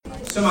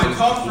So my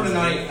talk for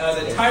tonight,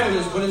 the title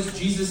is, What Does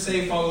Jesus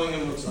Say Following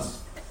Him Looks Like?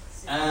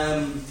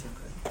 And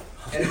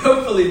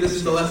hopefully this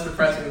is the less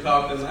depressing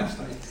talk than last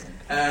night.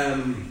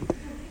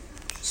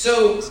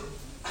 So,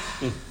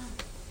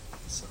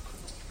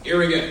 here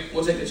we go.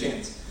 We'll take the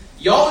chance.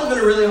 Y'all live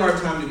in a really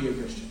hard time to be a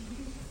Christian.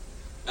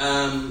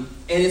 And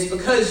it's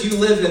because you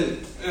live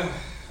in...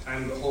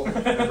 I'm the whole...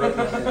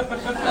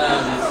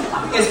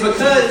 it's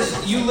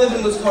because you live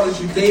in what's called a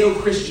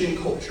Judeo-Christian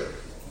culture.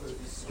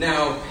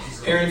 Now,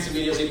 parents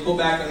immediately pull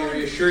back. Let me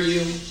reassure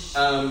you.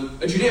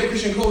 A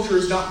Judeo-Christian culture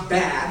is not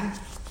bad,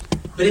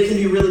 but it can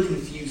be really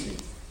confusing.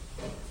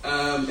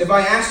 If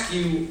I ask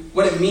you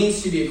what it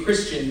means to be a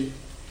Christian,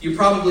 you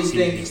probably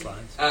think,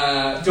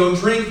 don't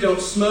drink,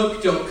 don't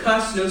smoke, don't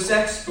cuss, no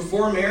sex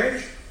before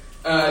marriage,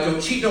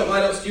 don't cheat, don't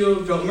lie, don't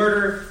steal, don't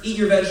murder, eat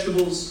your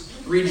vegetables,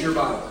 read your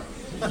Bible.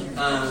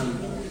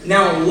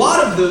 Now, a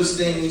lot of those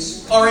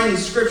things are in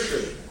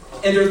Scripture,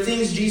 and they're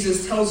things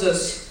Jesus tells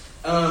us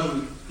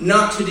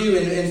not to do.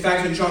 In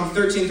fact, in John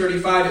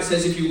 13:35, it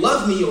says, if you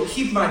love me, you'll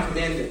keep my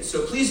commandments.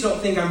 So please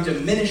don't think I'm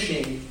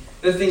diminishing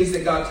the things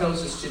that God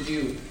tells us to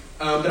do.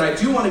 But I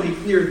do want to be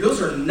clear, those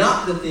are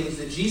not the things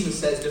that Jesus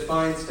says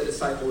defines a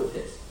disciple of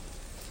his.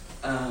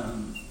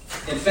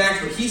 In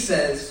fact, what he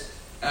says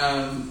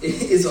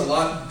is a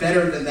lot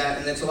better than that,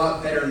 and it's a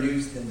lot better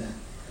news than that.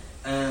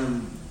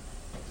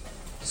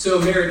 So,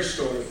 marriage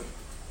story.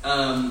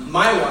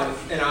 My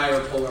wife and I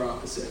are polar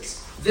opposites.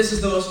 This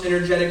is the most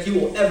energetic you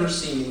will ever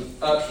see me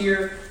up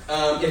here.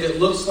 If it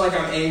looks like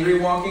I'm angry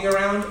walking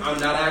around, I'm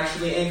not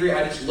actually angry.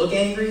 I just look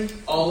angry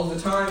all of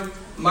the time.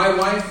 My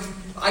wife,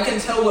 I can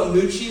tell what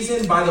mood she's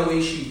in by the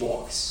way she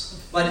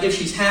walks. Like, if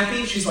she's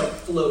happy, she's like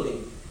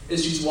floating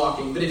as she's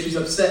walking. But if she's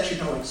upset, she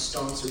kind of like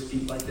stomps her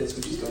feet like this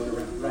when she's going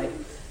around, right?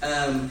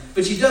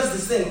 But she does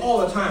this thing all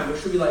the time where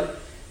she'll be like,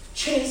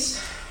 Chase,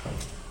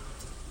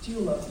 do you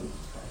love me?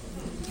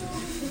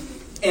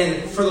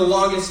 And for the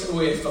longest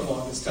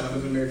time,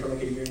 I've been married for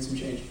like a year and some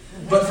change.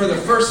 But for the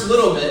first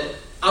little bit,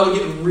 I would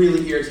get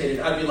really irritated.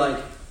 I'd be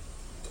like,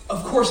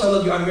 of course I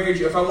love you, I married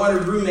you. If I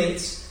wanted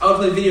roommates, I would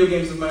play video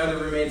games with my other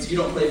roommates. You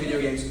don't play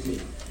video games with me.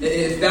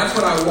 If that's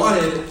what I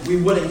wanted, we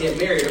wouldn't get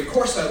married. Of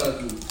course I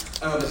love you.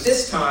 But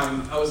this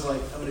time, I was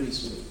like, I'm going to be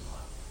sweet.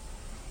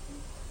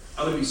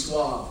 I'm going to be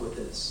suave with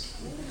this.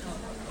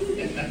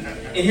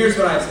 And here's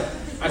what I said.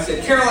 I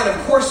said, Caroline,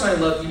 of course I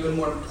love you, and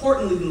more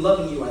importantly than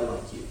loving you, I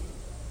like you.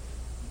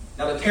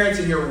 Now the parents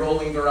in here are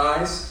rolling their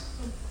eyes,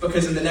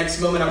 because in the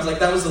next moment I was like,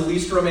 that was the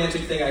least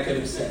romantic thing I could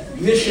have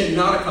said. Mission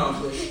not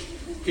accomplished,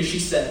 because she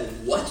said,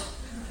 what?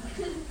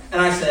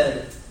 And I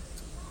said,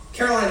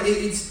 Caroline,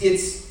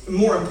 it's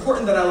more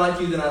important that I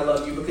like you than I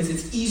love you, because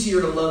it's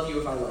easier to love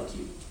you if I like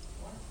you.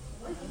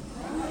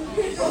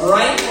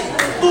 Right?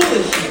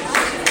 Foolishness.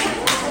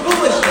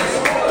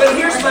 But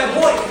here's my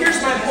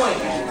point.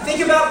 Think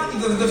about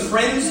the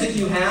friends that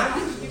you have,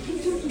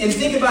 and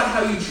think about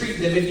how you treat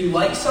them. If you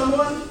like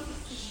someone,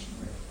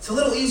 it's a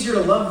little easier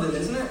to love them,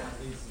 isn't it?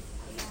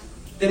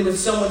 Than with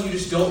someone you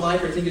just don't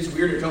like or think is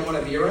weird or don't want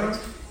to be around.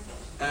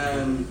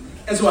 And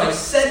so I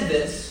said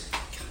this,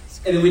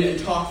 and then we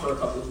didn't talk for a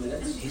couple of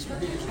minutes.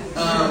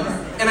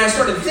 And I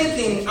started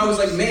thinking, I was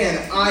like,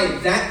 man,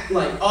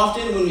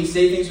 often when we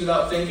say things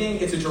without thinking,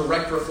 it's a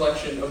direct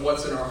reflection of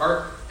what's in our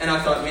heart. And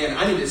I thought, man,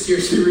 I need to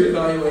seriously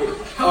reevaluate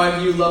how I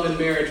view love and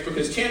marriage,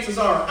 because chances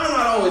are I'm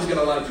not always going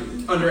to like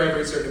you under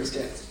every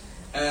circumstance.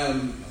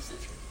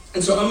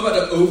 And so I'm about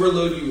to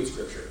overload you with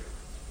Scripture.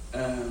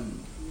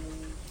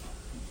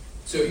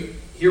 So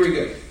here we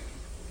go.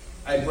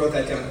 I wrote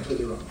that down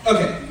completely wrong.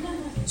 Okay.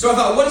 So I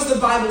thought, what does the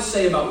Bible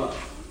say about love?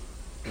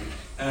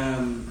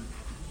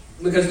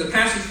 Because the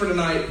passage for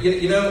tonight,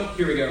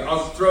 here we go.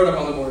 I'll throw it up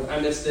on the board. I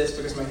missed this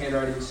because my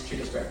handwriting is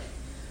chicken scratch.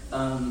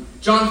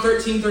 John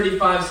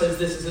 13:35 says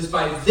this. It says,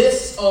 by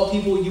this all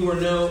people you will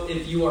know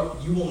that you are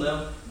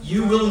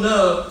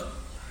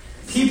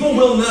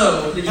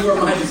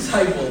my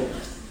disciple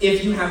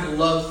if you have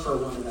love for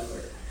one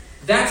another.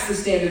 That's the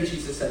standard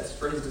Jesus sets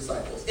for his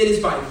disciples. It is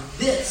by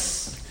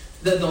this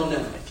that they'll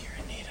know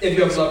if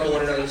you have love for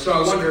one another. So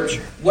I wonder,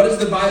 what does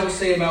the Bible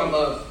say about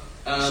love?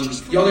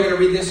 Y'all are going to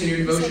read this in your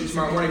devotion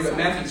tomorrow morning, but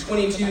Matthew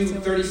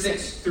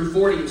 22:36 through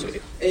 40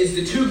 is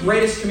the two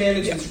greatest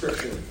commandments in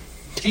Scripture.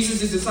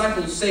 Jesus'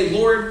 disciples say,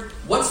 Lord,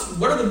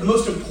 what are the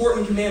most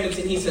important commandments?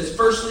 And he says,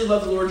 firstly,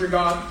 love the Lord your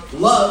God.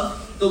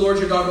 Love the Lord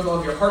your God with all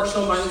of your heart,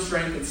 soul, mind, and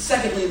strength. And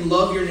secondly,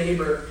 love your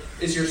neighbor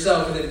as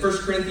yourself. And then 1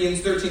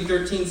 Corinthians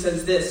 13:13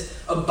 says this,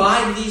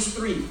 abide these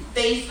three,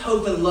 faith,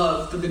 hope, and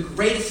love, but the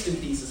greatest of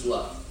these is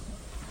love.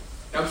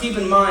 Now keep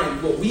in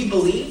mind, what we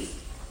believe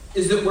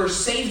is that we're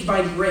saved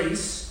by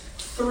grace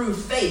through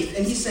faith.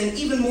 And he's saying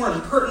even more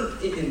important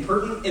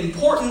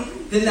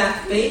than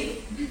that faith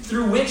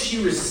through which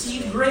you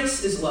receive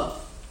grace is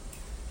love.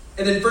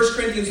 And then 1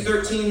 Corinthians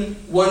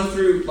 13:1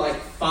 through 5,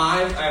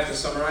 I have to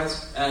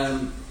summarize.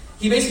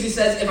 He basically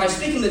says, if I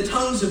speak in the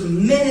tongues of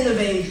men and of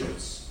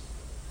angels,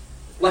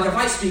 like if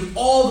I speak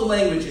all the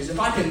languages, if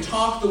I can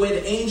talk the way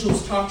the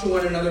angels talk to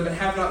one another but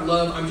have not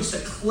love, I'm just a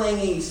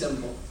clanging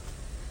cymbal.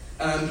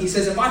 He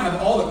says, if I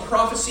have all the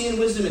prophecy and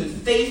wisdom and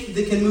faith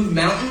that can move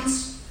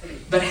mountains,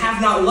 but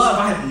have not love,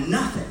 I have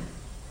nothing.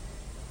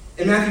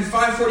 In Matthew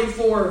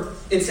 5:44,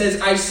 it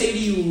says, I say to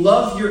you,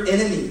 love your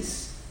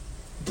enemies.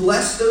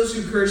 Bless those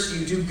who curse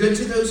you. Do good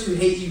to those who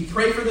hate you.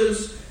 Pray for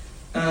those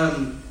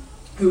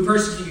who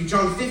persecute you.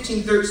 John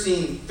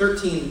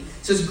 15:13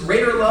 says,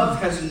 greater love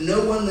has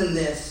no one than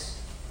this,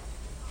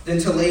 than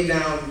to lay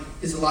down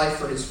his life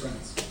for his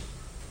friends.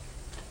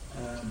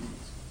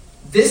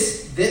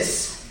 This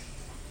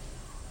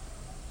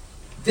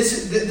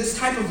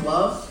type of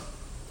love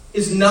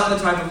is not the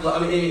type of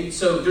love.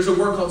 So there's a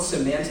word called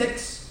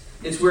semantics.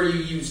 It's where you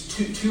use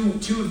two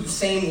of the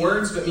same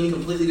words but mean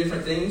completely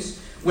different things.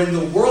 When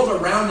the world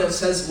around us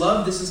says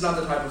love, this is not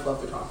the type of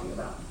love they're talking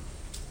about.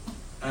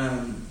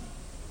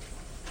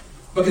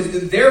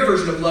 Because their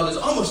version of love is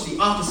almost the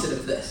opposite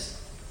of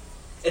this.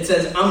 It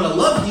says, I'm going to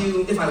love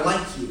you if I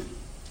like you.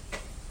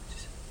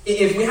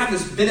 If we have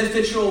this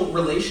beneficial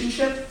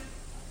relationship,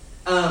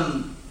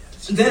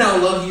 then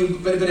I'll love you.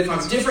 But if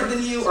I'm different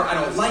than you, or I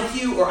don't like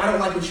you, or I don't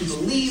like what you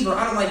believe, or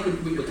I don't like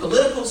what your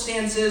political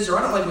stance is, or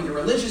I don't like what your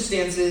religious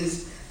stance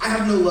is, I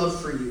have no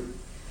love for you.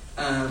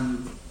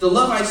 The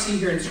love I see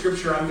here in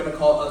Scripture, I'm going to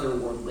call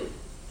otherworldly.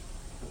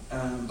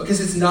 Because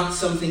it's not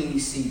something we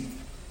see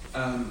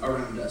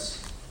around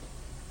us.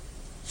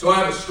 So I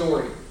have a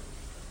story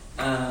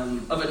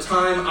of a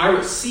time I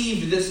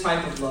received this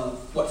type of love,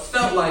 what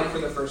felt like for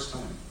the first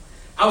time.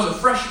 I was a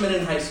freshman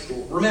in high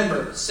school.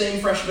 Remember,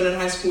 same freshman in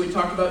high school we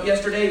talked about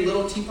yesterday,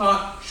 little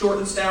teapot, short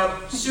and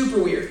stout,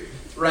 super weird,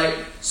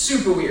 right?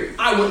 Super weird.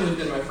 I wouldn't have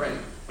been my friend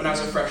when I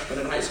was a freshman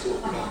in high school.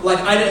 Like,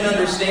 I didn't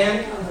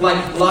understand,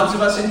 like lots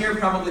of us in here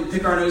probably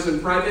pick our nose in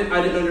private,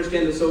 I didn't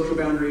understand the social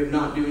boundary of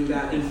not doing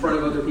that in front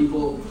of other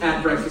people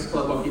at Breakfast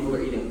Club while people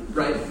are eating,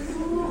 right?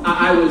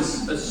 I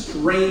was a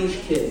strange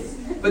kid.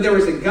 But there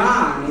was a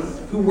guy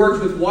who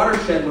worked with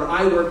Watershed where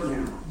I work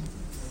now.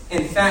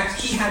 In fact,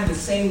 he had the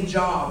same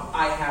job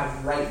I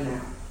have right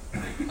now.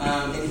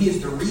 And he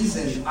is the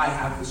reason I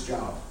have this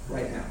job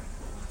right now.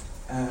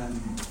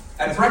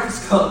 At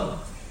Breakfast Club,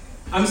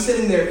 I'm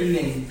sitting there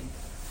eating,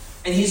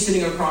 and he's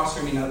sitting across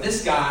from me. Now,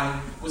 this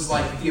guy was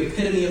like the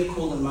epitome of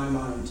cool in my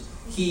mind.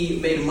 He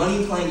made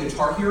money playing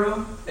Guitar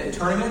Hero at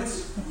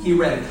tournaments. He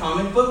read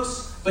comic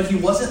books. But he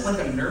wasn't like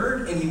a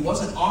nerd, and he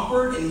wasn't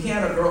awkward, and he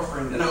had a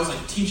girlfriend. And I was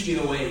like, teach me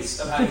the ways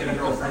of how to get a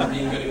girlfriend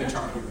being good at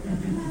Guitar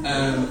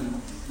Hero.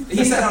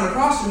 He sat down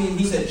across from me, and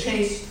he said,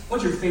 Chase,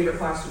 what's your favorite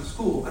class from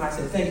school? And I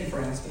said, thank you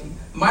for asking.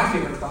 My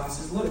favorite class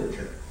is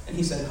literature. And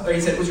he said,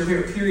 what's your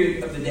favorite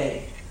period of the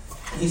day?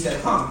 And he said,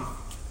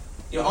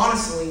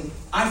 honestly,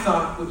 I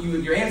thought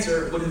your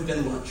answer would have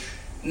been lunch.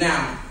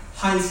 Now,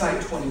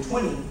 hindsight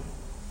 2020,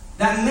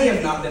 that may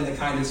have not been the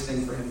kindest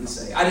thing for him to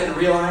say. I didn't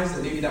realize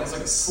that maybe that was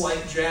like a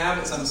slight jab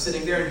as I'm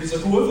sitting there, and he's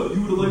like, oh, I thought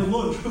you would have liked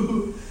lunch.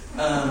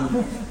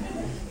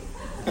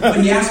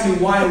 But he asked me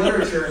why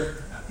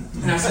literature,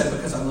 and I said,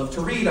 because I love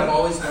to read. I've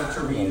always loved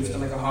to read. It's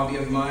been like a hobby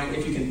of mine.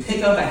 If you can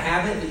pick up a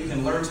habit that you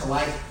can learn to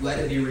like, let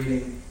it be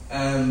reading.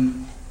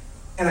 And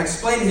I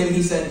explained to him,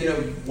 he said,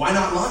 why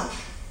not lunch?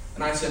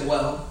 And I said,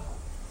 well,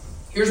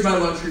 here's my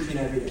lunch routine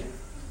every day.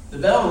 The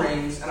bell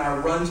rings, and I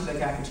run to the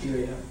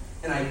cafeteria,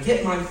 and I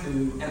get my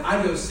food, and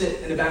I go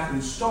sit in a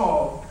bathroom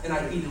stall, and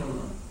I eat it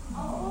alone.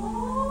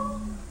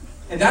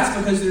 And that's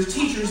because there's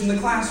teachers in the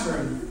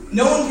classroom.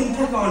 No one can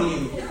pick on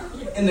you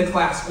in the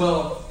class.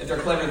 Well, if they're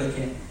clever, they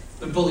can.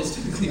 But bullies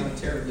typically aren't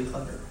terribly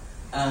clever.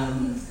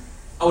 I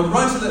would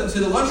run to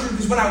the lunchroom,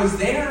 because when I was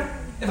there,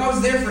 if I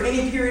was there for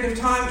any period of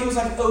time, it was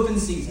like open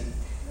season.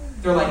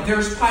 They're like,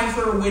 there's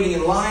Piper waiting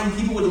in line.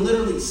 People would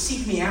literally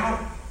seek me out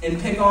and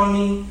pick on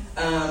me.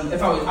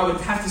 If I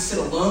would have to sit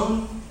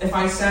alone if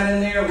I sat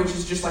in there, which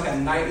is just like a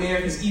nightmare,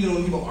 because even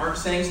when people aren't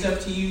saying stuff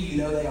to you, you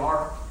know they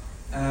are.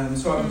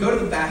 So I would go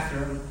to the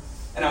bathroom,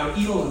 and I would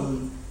eat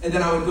alone, and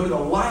then I would go to the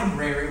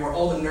library where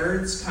all the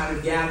nerds kind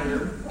of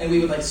gather, and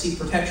we would seek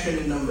protection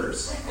in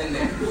numbers in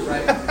there,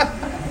 right?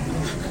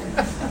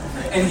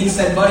 And he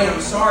said, buddy, I'm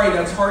sorry,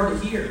 that's hard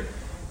to hear.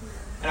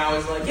 And I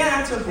was like,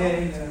 yeah, it's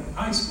okay,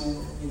 high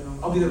school,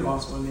 I'll be their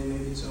boss one day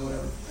maybe, so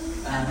whatever.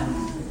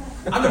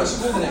 I go to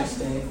school the next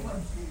day,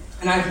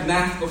 and I have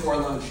math before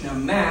lunch. Now,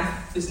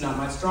 math is not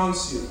my strong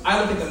suit.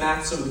 I look at the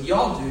math some of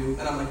y'all do,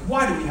 and I'm like,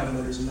 why do we have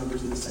letters and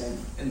numbers in the same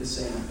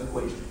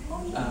equation?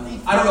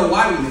 I don't know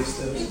why we mix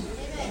those.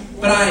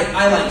 But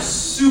I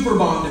super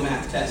bombed a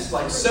math test,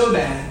 so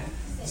bad.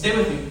 Stay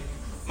with me.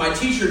 My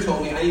teacher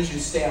told me I need you to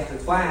stay after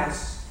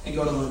class and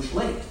go to lunch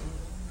late.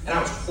 And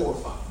I was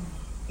horrified.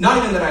 Not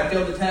even that I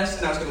failed the test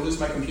and I was going to lose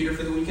my computer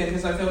for the weekend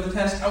because I failed the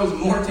test. I was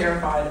more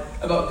terrified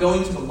about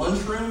going to the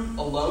lunchroom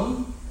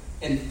alone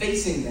and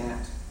facing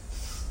that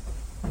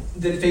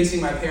than facing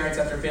my parents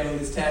after failing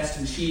this test.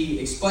 And she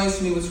explains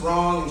to me what's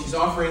wrong, and she's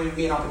offering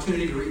me an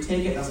opportunity to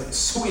retake it. And I was like,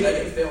 sweet, I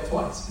get to fail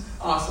twice.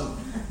 Awesome.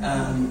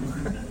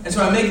 And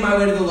so I make my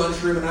way to the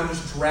lunchroom, and I'm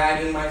just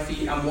dragging my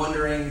feet. I'm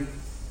wondering,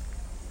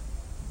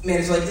 man,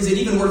 it's like, is it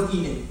even worth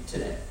eating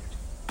today?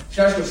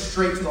 Should I just go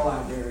straight to the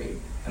library?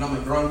 And I'm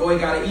like, grown boy,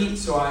 gotta eat.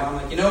 So I'm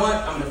like, you know what?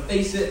 I'm going to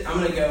face it. I'm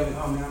going to go,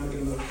 oh man, I'm going to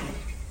get emotional.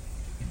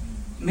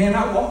 Man,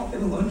 I walked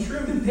in the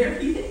lunchroom and there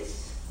he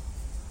is.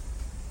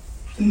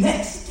 The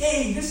next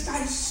day, this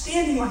guy's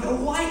standing like a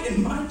light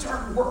in my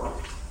dark world.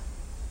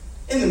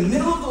 In the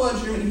middle of the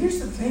lunchroom, and here's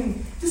the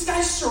thing, this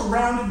guy's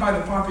surrounded by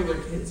the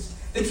popular kids.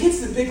 The kids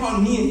that pick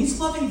on me, and he's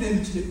loving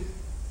them too.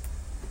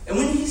 And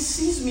when he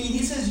sees me,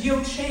 he says,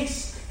 "Yo,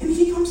 Chase," and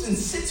he comes and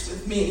sits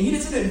with me, and he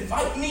doesn't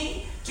invite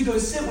me to go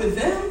sit with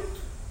them.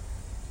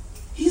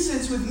 He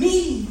sits with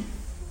me,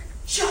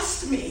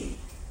 just me.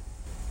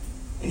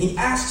 And he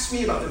asks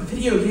me about the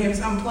video games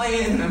I'm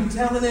playing, and I'm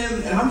telling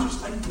him, and I'm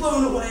just like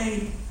blown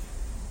away.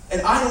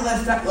 And I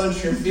left that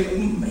lunchroom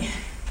feeling, man,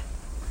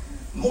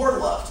 more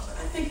loved than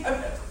I think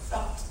I've ever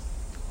felt.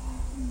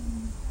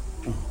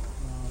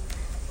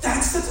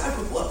 That's the type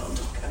of love I'm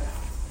talking about.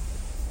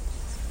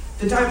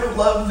 The type of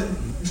love that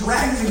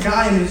drags a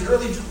guy in his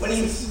early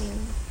 20s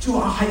to a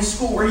high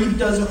school where he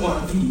doesn't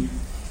want to be,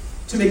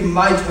 to make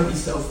my tubby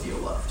self feel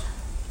loved.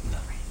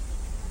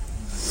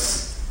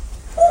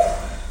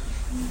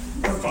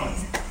 I'm fine.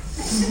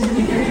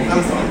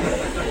 I'm fine.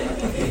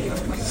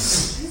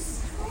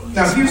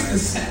 Now here's the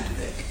sad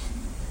thing.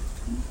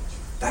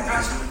 That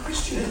guy's not a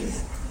Christian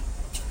anymore.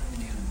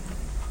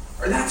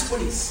 Or that's what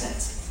he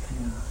says.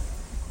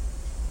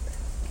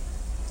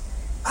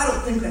 I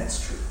don't think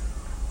that's true.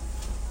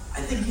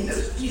 I think he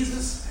knows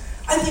Jesus.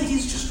 I think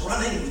he's just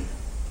running.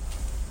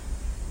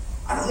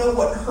 I don't know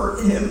what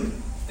hurt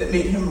him that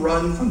made him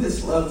run from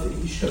this love that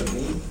he showed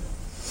me.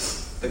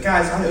 But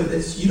guys, I know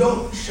this. You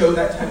don't show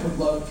that type of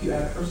love if you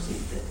haven't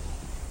received it.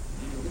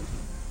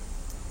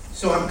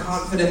 So I'm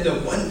confident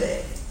that one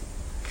day,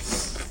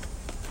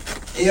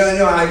 I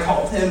know I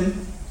called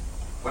him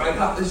when I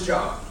got this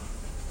job.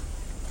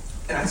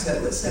 And I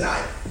said, "Listen,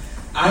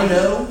 I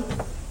know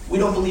we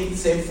don't believe the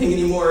same thing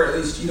anymore, or at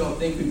least you don't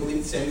think we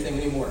believe the same thing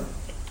anymore.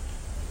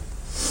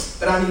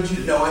 But I need you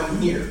to know I'm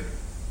here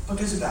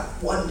because of that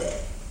one day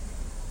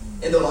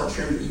in the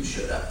lunchroom that you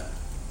showed up.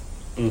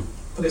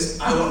 Because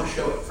I want to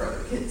show it for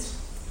other kids."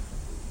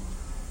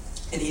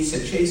 And he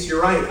said, "Chase,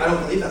 you're right. I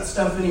don't believe that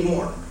stuff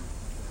anymore.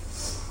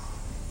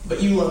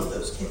 But you love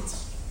those kids.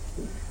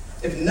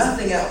 If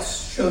nothing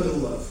else, show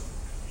them love."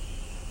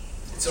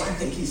 And so I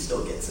think he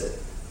still gets it.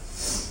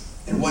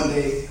 And one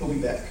day, he'll be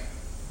back.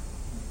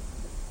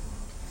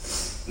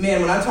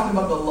 Man, when I talk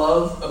about the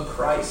love of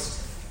Christ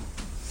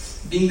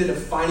being the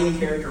defining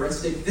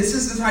characteristic, this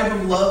is the type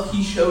of love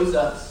he shows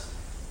us.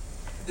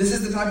 This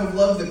is the type of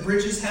love that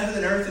bridges heaven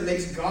and earth and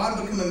makes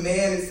God become a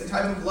man. It's the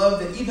type of love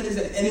that even as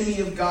an enemy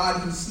of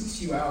God, he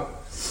seeks you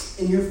out.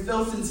 In your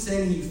filth and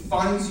sin, he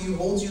finds you,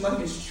 holds you like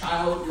his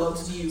child,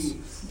 loves you,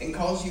 and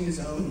calls you his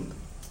own.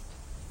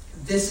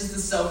 This is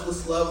the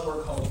selfless love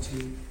we're called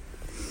to.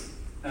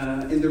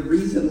 And the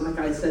reason, like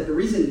I said, the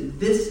reason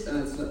this,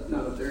 it's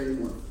not up there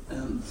anymore.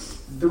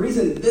 The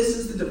reason this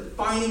is the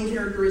defining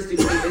characteristic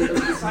of a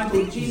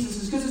disciple of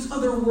Jesus is because it's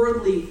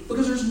otherworldly,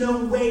 because there's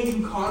no way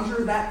you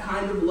conjure that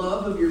kind of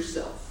love of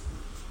yourself.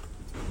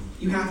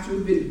 You have to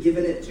have been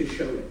given it to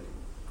show it.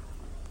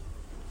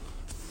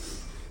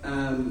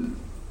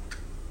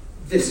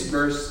 This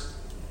verse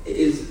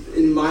is,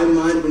 in my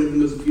mind, one of the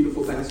most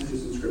beautiful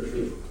passages in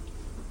Scripture.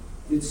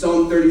 In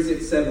Psalm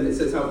 36:7, it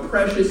says, "How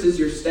precious is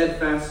your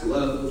steadfast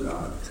love, O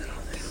God,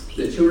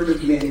 that children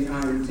of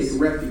mankind take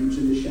refuge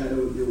in the shadow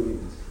of your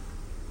wings."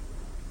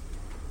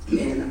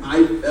 Man,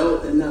 I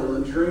felt in that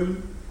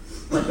lunchroom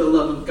like the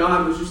love of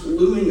God was just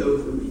looming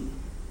over me,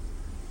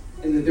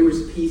 and that there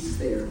was peace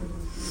there.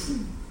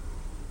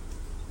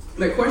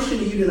 My question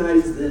to you tonight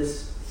is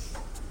this.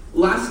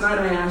 Last night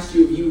I asked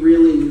you if you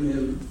really knew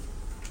him.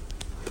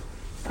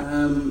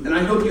 And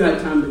I hope you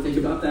had time to think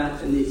about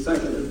that in the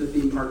excitement of the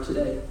theme park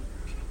today.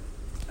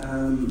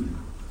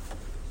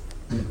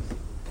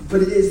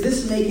 But is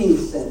this making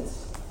sense?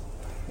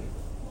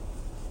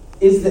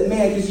 Is that,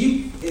 man, because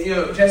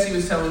Jesse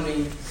was telling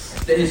me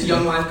that his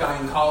Young Life guy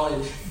in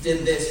college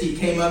did this. He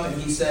came up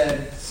and he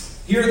said,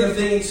 "Here are the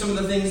things, some of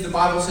the things the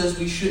Bible says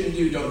we shouldn't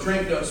do. Don't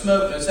drink, don't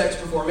smoke, no sex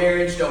before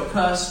marriage, don't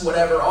cuss,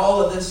 whatever,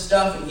 all of this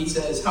stuff." And he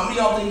says, "How many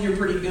of y'all think you're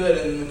pretty good?"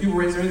 And when people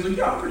raise their hands, like,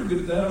 "Yeah, I'm pretty good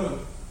at that. I'm a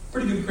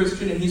pretty good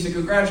Christian." And he said,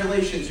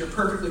 "Congratulations, you're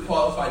perfectly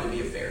qualified to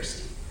be a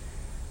Pharisee."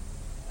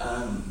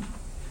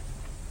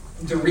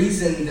 The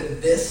reason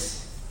that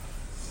this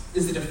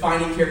is the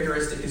defining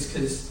characteristic is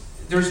because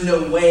there's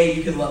no way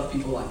you can love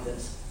people like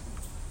this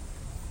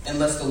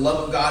unless the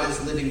love of God is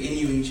living in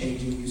you and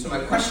changing you. So my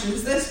question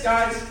is this,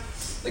 guys.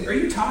 Are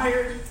you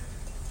tired?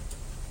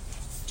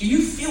 Do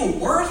you feel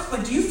worth?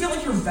 Do you feel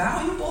like you're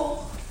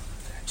valuable?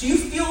 Do you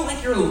feel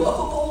like you're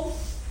lovable?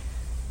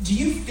 Do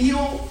you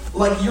feel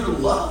like you're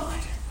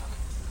loved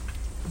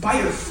by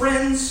your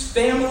friends,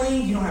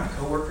 family? You don't have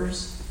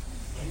coworkers.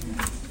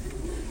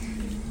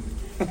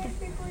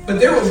 But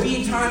there will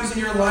be times in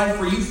your life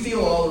where you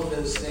feel all of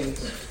those things.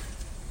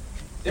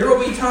 There will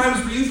be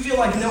times where you feel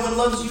like no one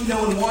loves you,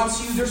 no one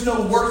wants you, there's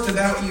no worth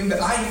about you.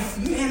 But I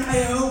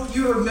hope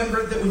you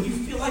remember that when you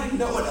feel like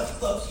no one else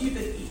loves you,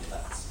 that he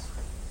does.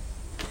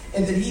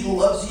 And that he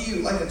loves you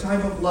like the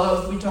type of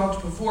love we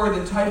talked before,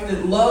 the type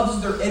that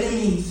loves their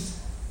enemies.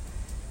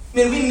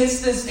 Man, we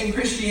miss this in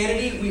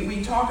Christianity.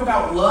 We talk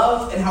about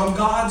love and how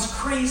God's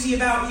crazy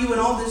about you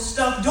and all this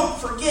stuff. Don't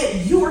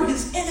forget, you are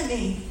his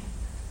enemy.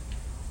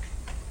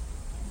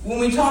 When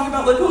we talk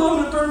about I'm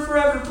going to burn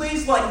forever,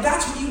 please,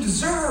 that's what you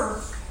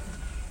deserve.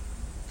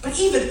 But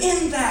even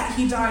in that,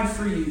 he died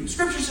for you.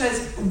 Scripture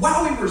says,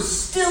 while we were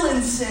still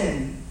in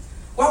sin,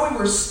 while we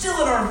were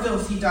still in our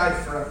filth, he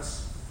died for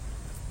us.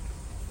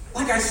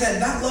 Like I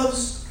said, that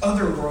love's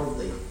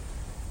otherworldly.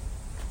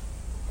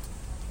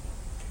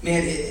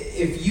 Man,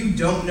 if you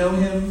don't know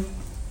him,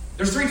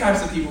 there's 3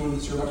 types of people in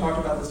this room. I talked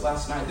about this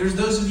last night. There's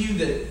those of you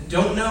that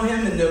don't know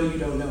him and know you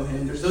don't know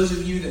him. There's those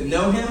of you that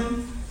know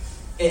him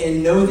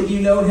and know that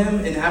you know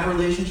him and have a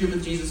relationship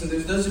with Jesus. And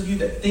there's those of you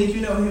that think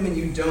you know him and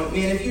you don't.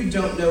 Man, if you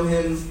don't know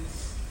him,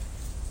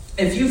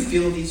 if you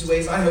feel these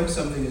ways, I hope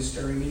something is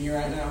stirring in you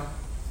right now.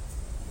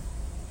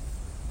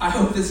 I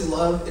hope this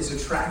love is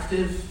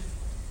attractive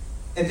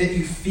and that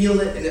you feel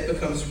it and it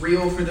becomes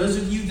real. For those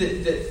of you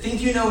that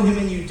think you know him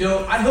and you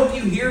don't, I hope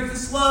you hear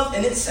this love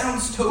and it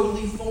sounds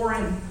totally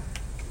foreign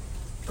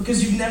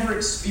because you've never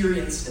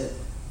experienced it.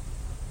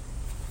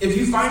 If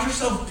you find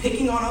yourself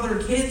picking on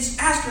other kids,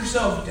 ask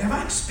yourself, have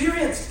I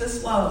experienced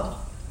this love?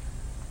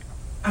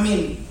 I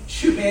mean,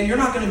 shoot, man, you're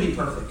not going to be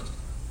perfect.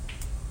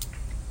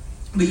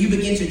 But you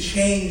begin to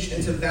change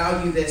and to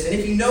value this. And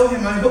if you know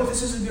him, I hope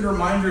this is a good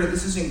reminder,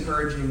 this is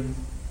encouraging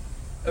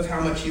of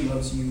how much he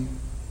loves you.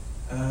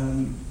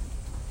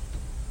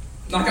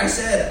 Like I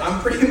said,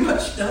 I'm pretty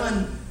much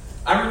done.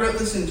 I rewrote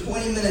this in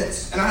 20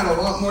 minutes, and I had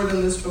a lot more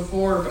than this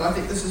before, but I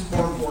think this is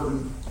more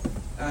important.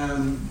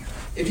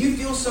 If you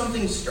feel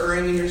something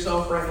stirring in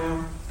yourself right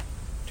now,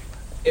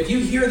 if you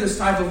hear this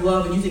type of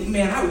love and you think,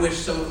 man, I wish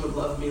someone would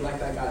love me like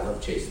that guy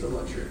loved Chase the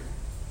Luxury.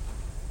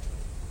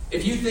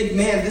 If you think,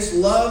 man, this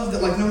love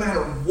that no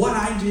matter what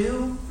I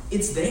do,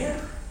 it's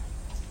there.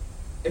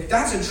 If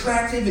that's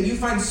attractive and you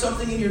find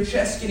something in your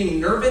chest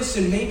getting nervous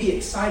and maybe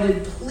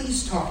excited,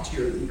 please talk to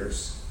your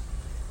leaders.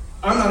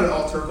 I'm not an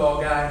altar call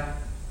guy.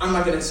 I'm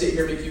not going to sit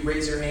here and make you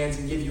raise your hands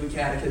and give you a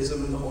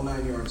catechism and the whole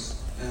 9 yards.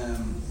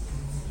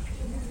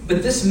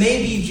 But this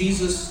may be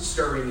Jesus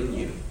stirring in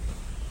you.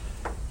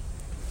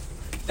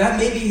 That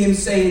may be him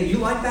saying, you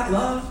like that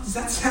love? Does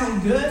that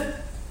sound good?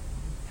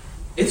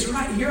 It's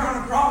right here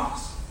on a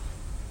cross.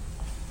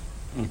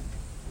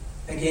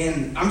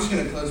 Again, I'm just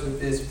going to close with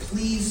this.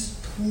 Please,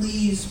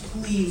 please,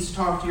 please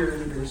talk to your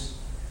leaders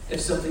if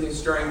something is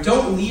stirring.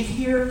 Don't leave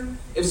here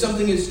if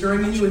something is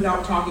stirring in you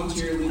without talking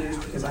to your leaders,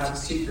 because I have a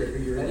secret. Are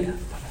you ready?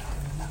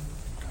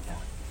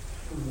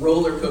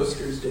 Roller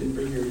coasters didn't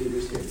bring your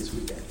leaders here this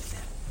weekend.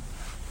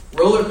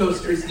 Roller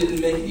coasters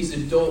didn't make these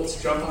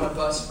adults jump on a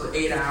bus for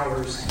 8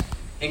 hours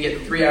and get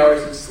 3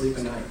 hours of sleep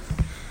a night.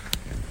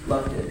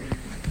 Loved it.